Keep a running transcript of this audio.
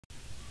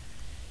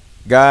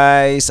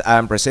Guys,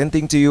 I'm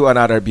presenting to you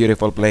another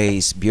beautiful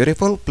place.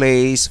 Beautiful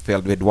place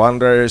filled with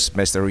wonders,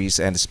 mysteries,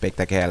 and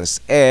spectacles,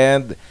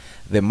 and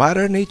the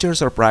Mother Nature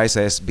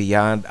surprises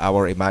beyond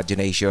our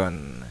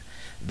imagination.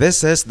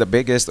 This is the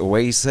biggest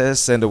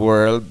oasis in the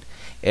world,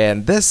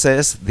 and this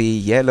is the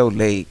Yellow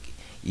Lake.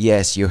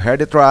 Yes, you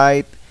heard it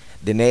right.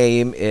 The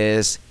name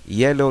is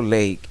Yellow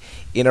Lake.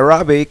 In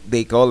Arabic,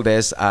 they call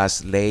this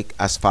as Lake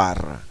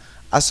Asfar.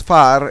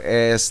 Asfar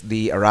is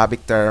the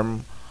Arabic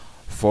term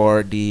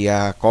for the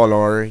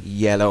color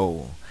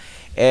yellow.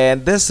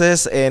 And this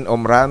is in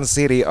Umran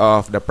City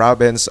of the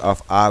province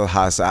of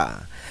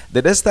Ahsa.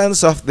 The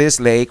distance of this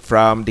lake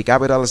from the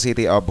capital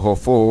city of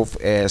Hofuf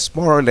is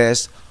more or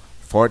less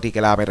 40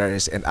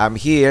 kilometers. And I'm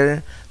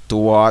here to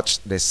watch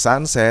the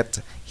sunset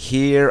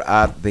here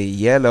at the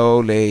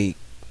Yellow Lake.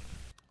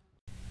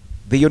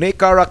 The unique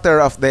character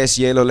of this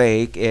Yellow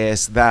Lake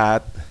is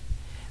that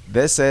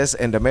this is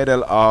in the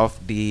middle of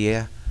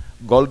the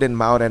Golden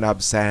Mountain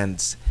of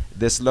Sands.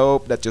 The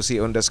slope that you see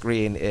on the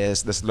screen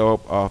is the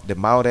slope of the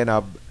Mountain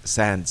of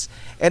Sands.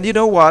 And you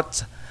know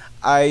what?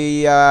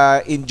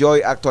 I enjoy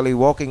actually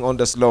walking on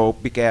the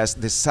slope because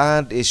the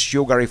sand is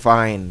sugary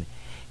fine.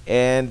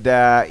 And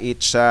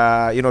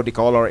the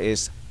color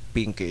is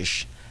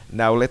pinkish.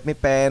 Now let me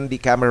pan the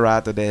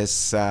camera to this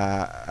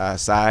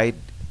side,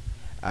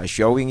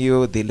 showing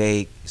you the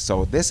lake.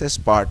 So this is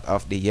part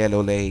of the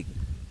Yellow Lake.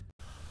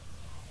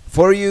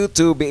 For you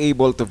to be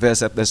able to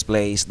visit this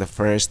place, the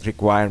first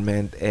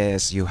requirement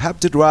is you have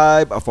to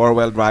drive a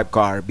four-wheel drive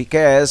car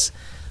because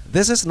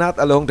this is not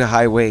along the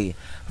highway.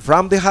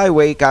 From the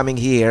highway coming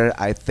here,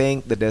 I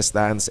think the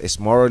distance is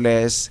more or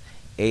less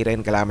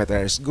 18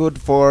 kilometers,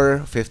 good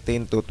for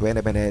 15 to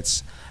 20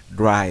 minutes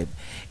drive.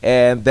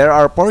 And there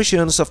are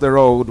portions of the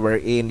road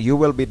wherein you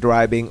will be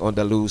driving on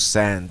the loose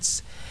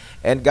sands.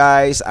 And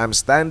guys, I'm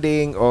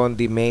standing on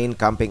the main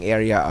camping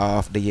area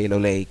of the Yellow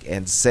Lake,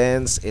 and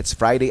since it's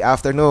Friday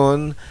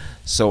afternoon,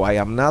 so I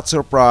am not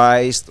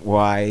surprised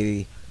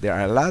why there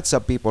are lots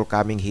of people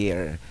coming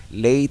here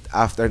late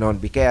afternoon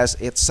because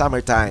it's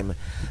summertime.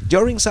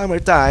 During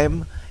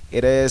summertime,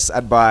 it is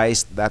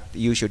advised that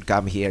you should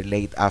come here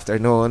late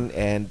afternoon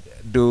and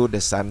do the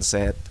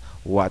sunset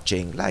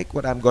watching like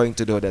what I'm going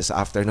to do this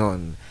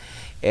afternoon.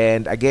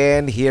 And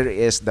again, here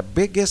is the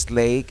biggest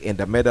lake in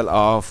the middle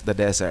of the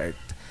desert.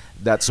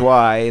 That's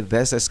why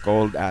this is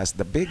called as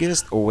the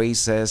biggest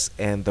oasis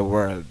in the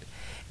world.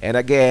 And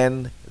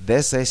again,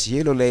 this is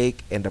Yellow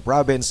Lake in the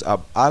province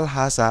of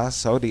Ahsa,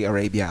 Saudi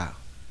Arabia.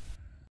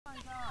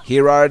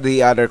 Here are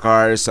the other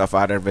cars of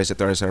other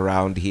visitors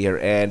around here,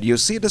 and you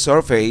see the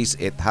surface,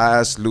 it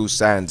has loose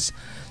sands.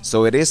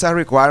 So it is a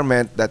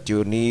requirement that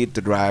you need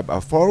to drive a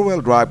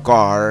four-wheel drive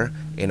car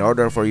in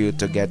order for you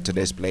to get to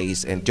this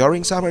place. And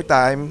during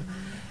summertime,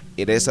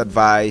 it is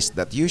advised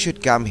that you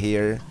should come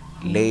here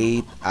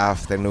late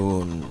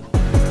afternoon.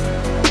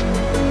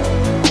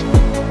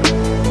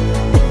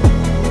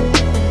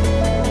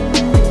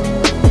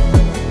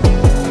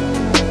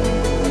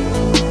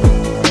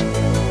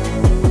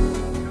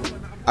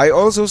 I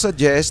also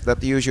suggest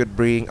that you should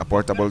bring a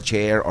portable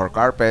chair or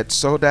carpet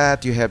so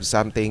that you have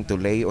something to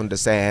lay on the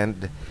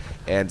sand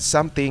and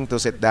something to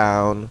sit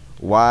down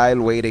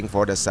while waiting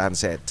for the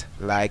sunset,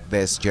 like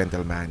this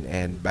gentleman.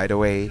 And by the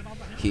way,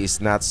 he is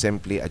not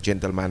simply a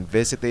gentleman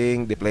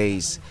visiting the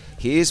place.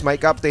 He is my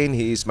captain,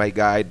 he is my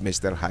guide,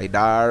 Mr.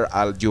 Haidar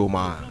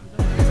Al-Juma.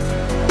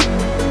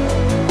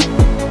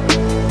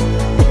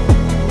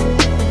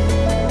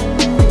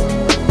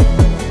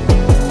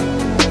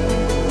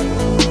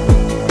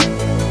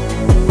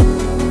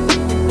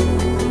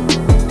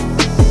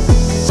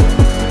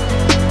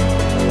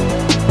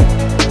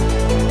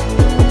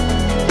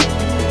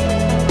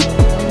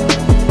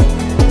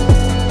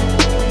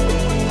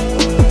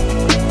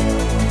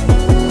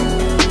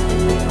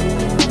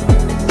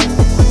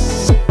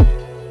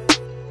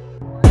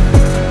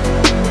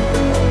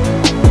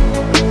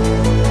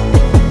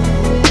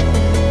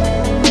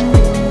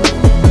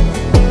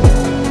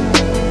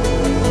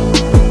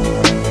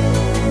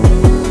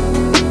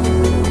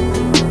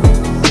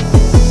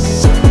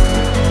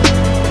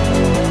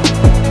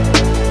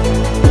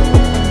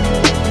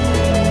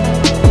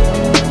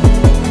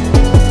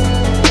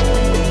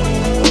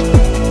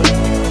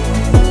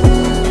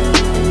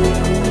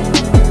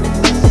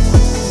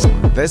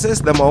 This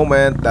is the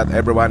moment that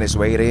everyone is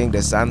waiting,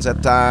 the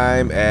sunset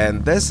time,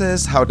 and this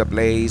is how the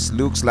place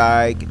looks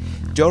like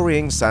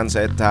during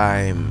sunset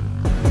time.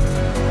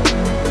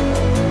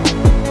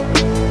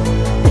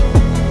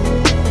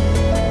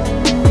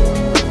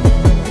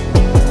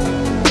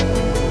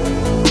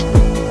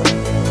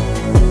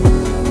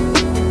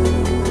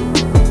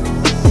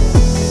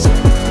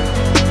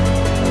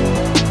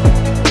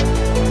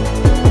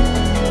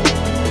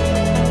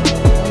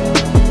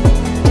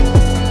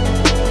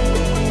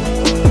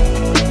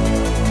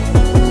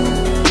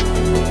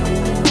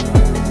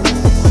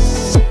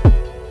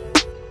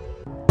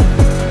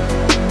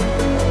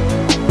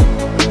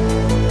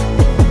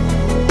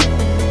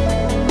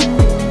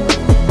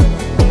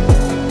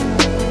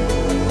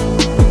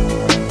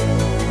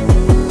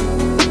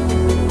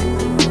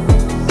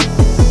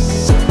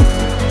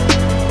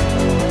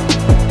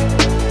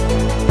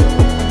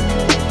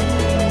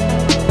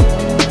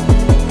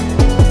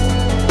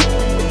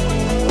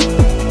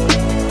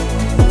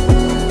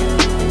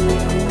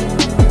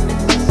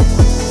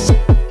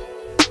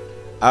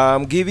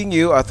 I'm giving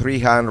you a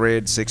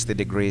 360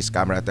 degrees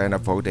camera turn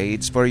of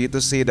footage for you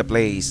to see the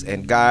place.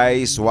 And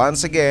guys,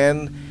 once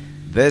again,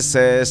 this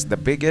is the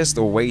biggest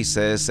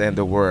oasis in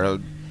the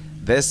world.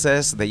 This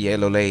is the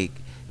Yellow Lake,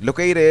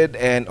 located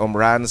in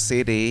Umran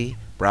City,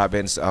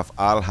 province of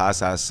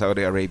Ahsa,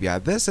 Saudi Arabia.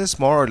 This is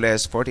more or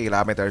less 40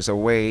 kilometers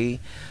away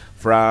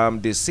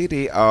from the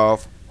city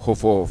of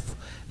Hofuf.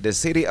 The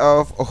city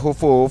of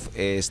Hofuf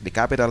is the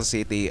capital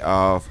city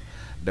of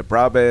the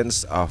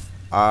province of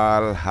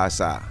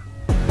Ahsa.